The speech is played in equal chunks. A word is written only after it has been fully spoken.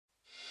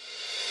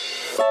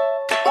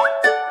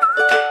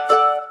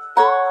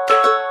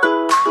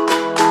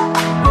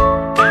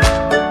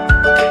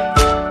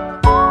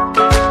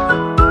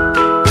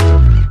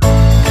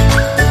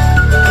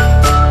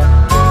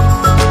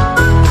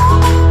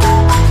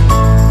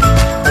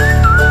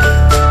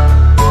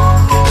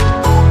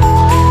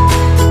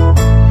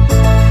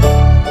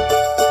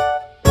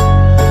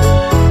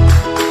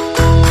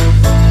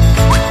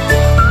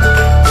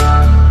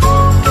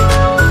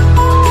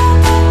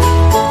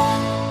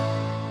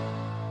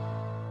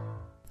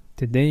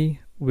Today,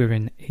 we're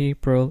in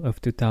April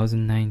of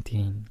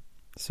 2019.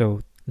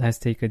 So let's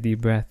take a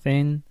deep breath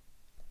in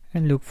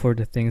and look for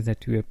the things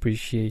that you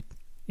appreciate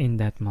in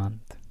that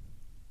month.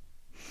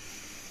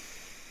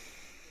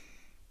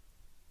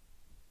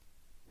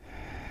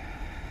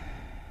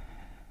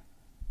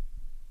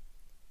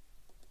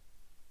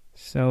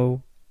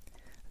 So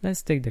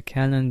let's take the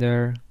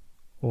calendar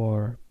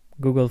or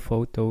Google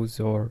Photos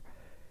or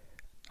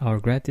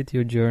our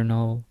gratitude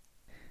journal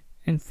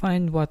and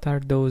find what are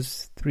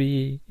those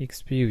 3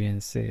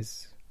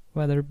 experiences,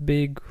 whether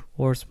big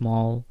or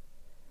small,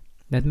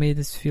 that made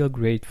us feel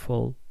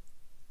grateful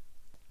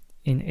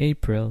in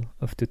April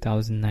of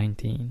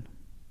 2019.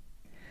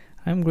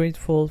 I'm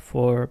grateful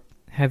for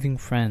having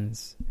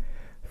friends,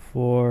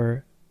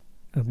 for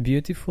a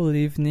beautiful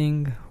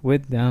evening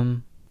with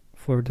them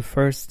for the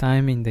first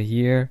time in the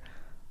year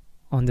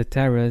on the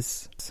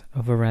terrace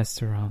of a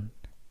restaurant.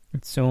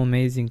 It's so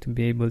amazing to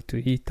be able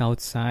to eat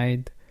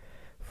outside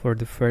for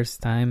the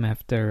first time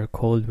after a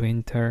cold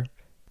winter.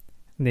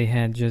 They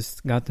had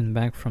just gotten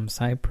back from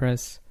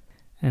Cyprus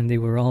and they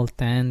were all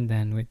tanned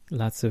and with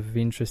lots of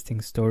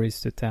interesting stories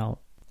to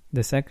tell.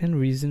 The second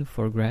reason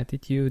for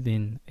gratitude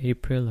in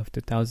April of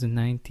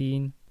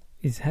 2019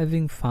 is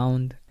having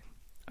found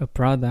a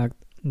product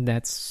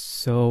that's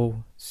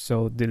so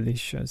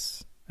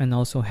delicious and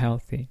also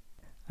healthy.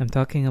 I'm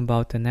talking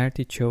about an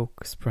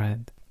artichoke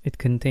spread. It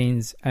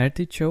contains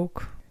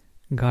artichoke,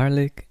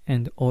 garlic,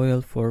 and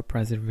oil for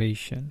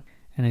preservation,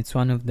 and it's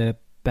one of the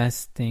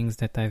best things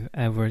that I've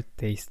ever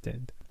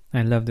tasted.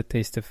 I love the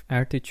taste of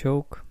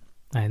artichoke,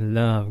 I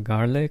love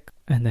garlic,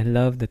 and I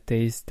love the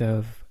taste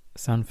of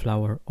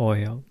sunflower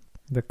oil.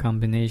 The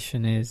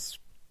combination is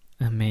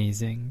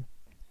amazing.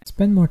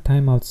 Spend more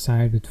time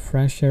outside with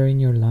fresh air in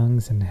your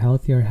lungs and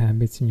healthier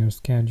habits in your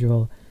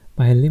schedule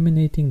by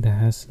eliminating the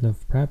hassle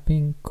of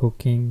prepping,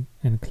 cooking,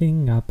 and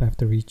cleaning up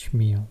after each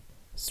meal.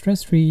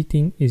 Stress-free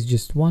eating is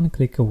just one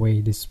click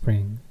away this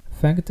spring.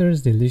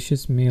 Factor's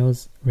delicious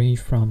meals range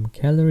from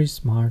Calorie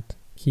Smart,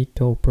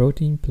 Keto,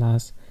 Protein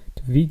Plus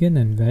to vegan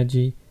and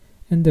veggie,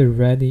 and they're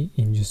ready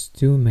in just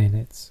 2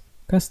 minutes.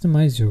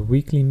 Customize your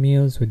weekly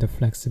meals with the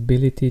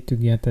flexibility to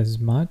get as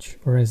much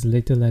or as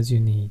little as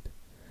you need.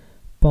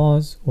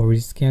 Pause or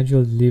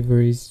reschedule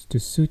deliveries to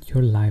suit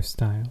your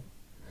lifestyle.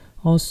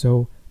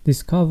 Also,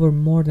 discover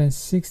more than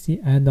 60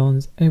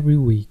 add-ons every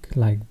week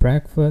like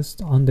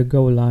breakfast,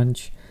 on-the-go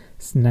lunch,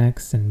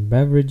 snacks and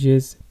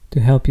beverages to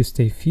help you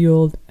stay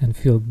fueled and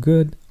feel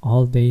good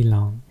all day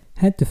long.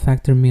 Head to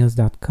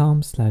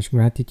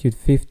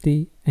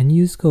factormeals.com/gratitude50 and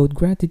use code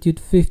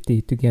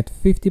gratitude50 to get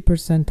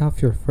 50%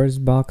 off your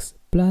first box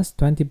plus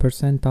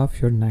 20% off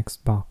your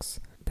next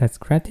box. That's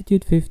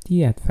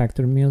gratitude50 at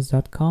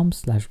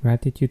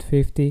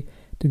factormeals.com/gratitude50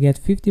 to get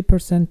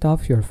 50%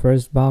 off your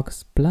first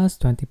box plus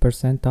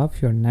 20%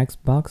 off your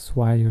next box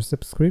while your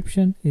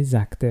subscription is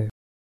active.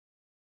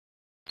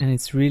 And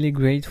it's really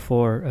great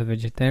for a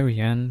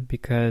vegetarian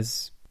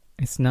because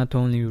it's not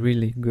only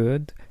really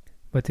good,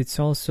 but it's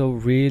also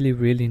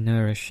really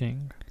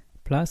nourishing.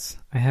 Plus,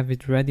 I have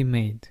it ready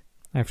made.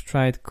 I've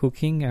tried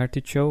cooking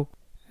artichoke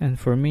and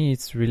for me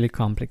it's really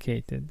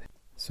complicated.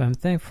 So I'm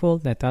thankful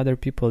that other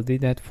people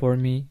did that for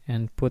me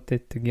and put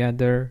it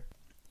together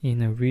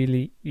in a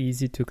really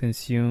easy to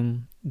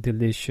consume,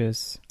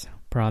 delicious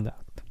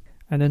product.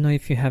 I don't know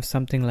if you have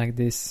something like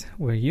this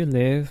where you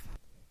live.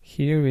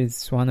 Here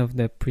is one of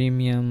the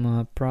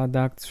premium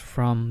products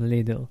from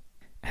Lidl.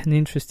 And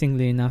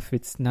interestingly enough,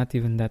 it's not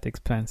even that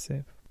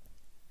expensive.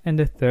 And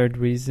the third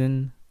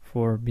reason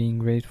for being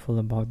grateful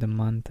about the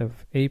month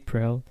of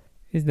April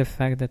is the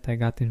fact that I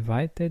got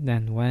invited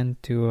and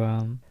went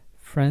to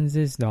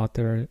friend's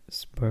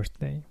daughter's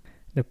birthday.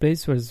 The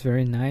place was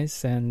very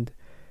nice and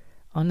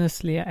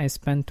honestly I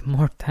spent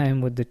more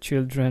time with the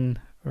children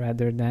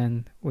rather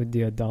than with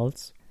the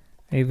adults.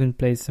 I even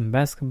played some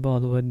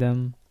basketball with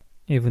them.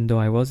 Even though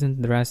I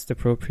wasn't dressed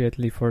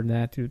appropriately for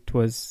that, it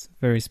was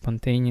very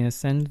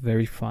spontaneous and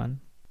very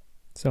fun.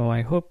 So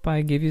I hope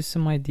I gave you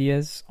some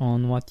ideas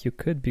on what you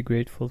could be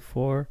grateful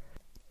for.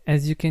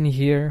 As you can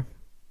hear,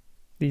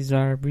 these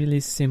are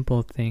really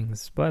simple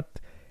things, but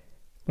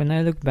when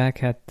I look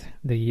back at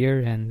the year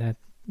and at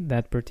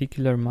that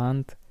particular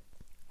month,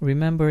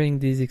 remembering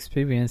these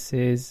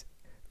experiences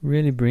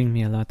really bring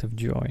me a lot of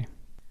joy.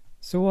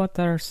 So what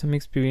are some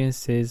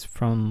experiences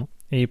from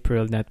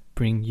April that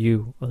bring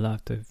you a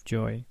lot of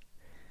joy?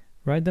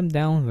 Write them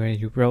down where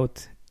you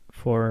wrote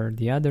for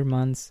the other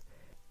months,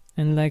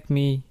 and like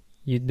me,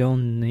 you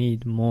don't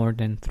need more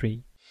than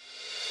 3.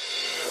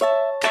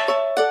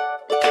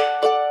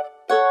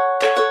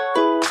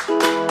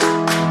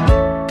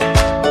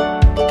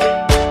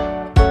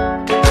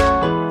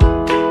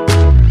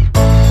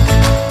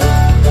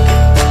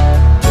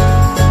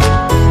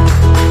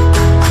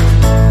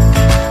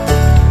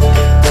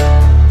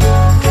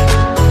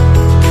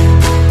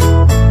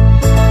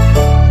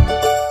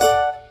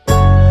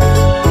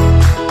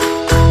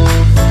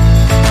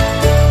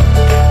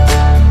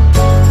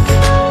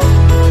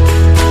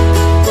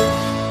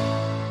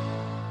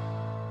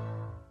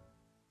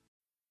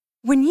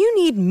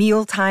 you need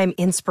mealtime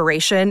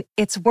inspiration,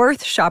 it's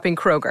worth shopping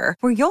Kroger,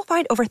 where you'll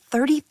find over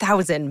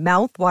 30,000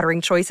 mouth-watering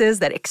choices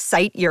that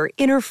excite your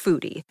inner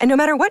foodie. And no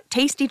matter what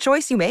tasty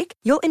choice you make,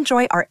 you'll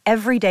enjoy our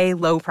everyday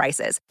low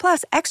prices,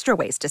 plus extra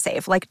ways to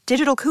save, like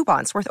digital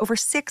coupons worth over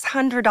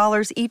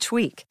 $600 each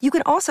week. You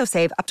can also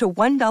save up to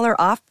 $1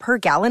 off per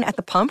gallon at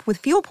the pump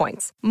with fuel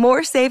points.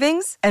 More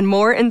savings and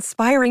more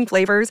inspiring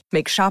flavors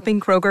make shopping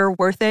Kroger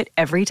worth it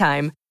every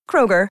time.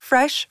 Kroger,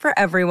 fresh for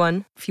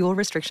everyone. Fuel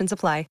restrictions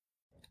apply.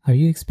 Are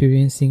you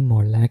experiencing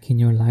more lack in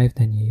your life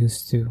than you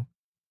used to?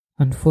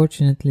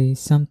 Unfortunately,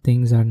 some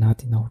things are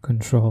not in our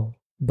control,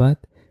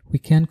 but we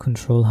can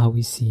control how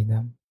we see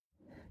them.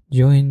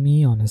 Join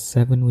me on a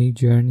 7-week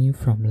journey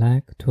from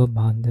lack to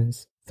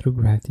abundance through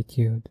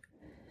gratitude.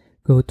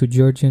 Go to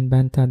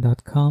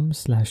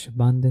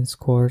georgianbenta.com/abundance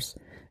course.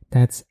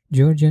 That's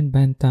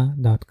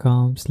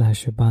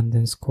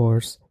georgianbenta.com/abundance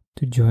course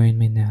to join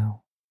me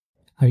now.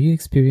 Are you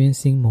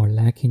experiencing more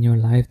lack in your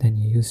life than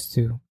you used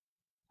to?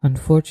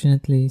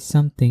 Unfortunately,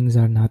 some things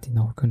are not in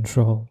our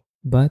control,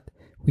 but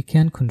we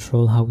can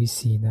control how we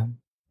see them.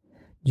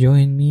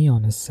 Join me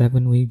on a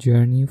 7-week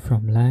journey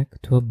from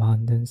lack to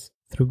abundance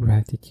through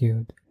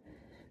gratitude.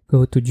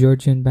 Go to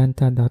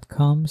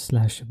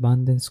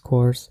georgianbenta.com/abundance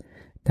course.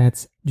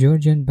 That's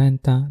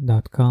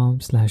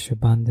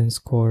georgianbenta.com/abundance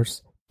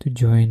course to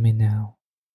join me now.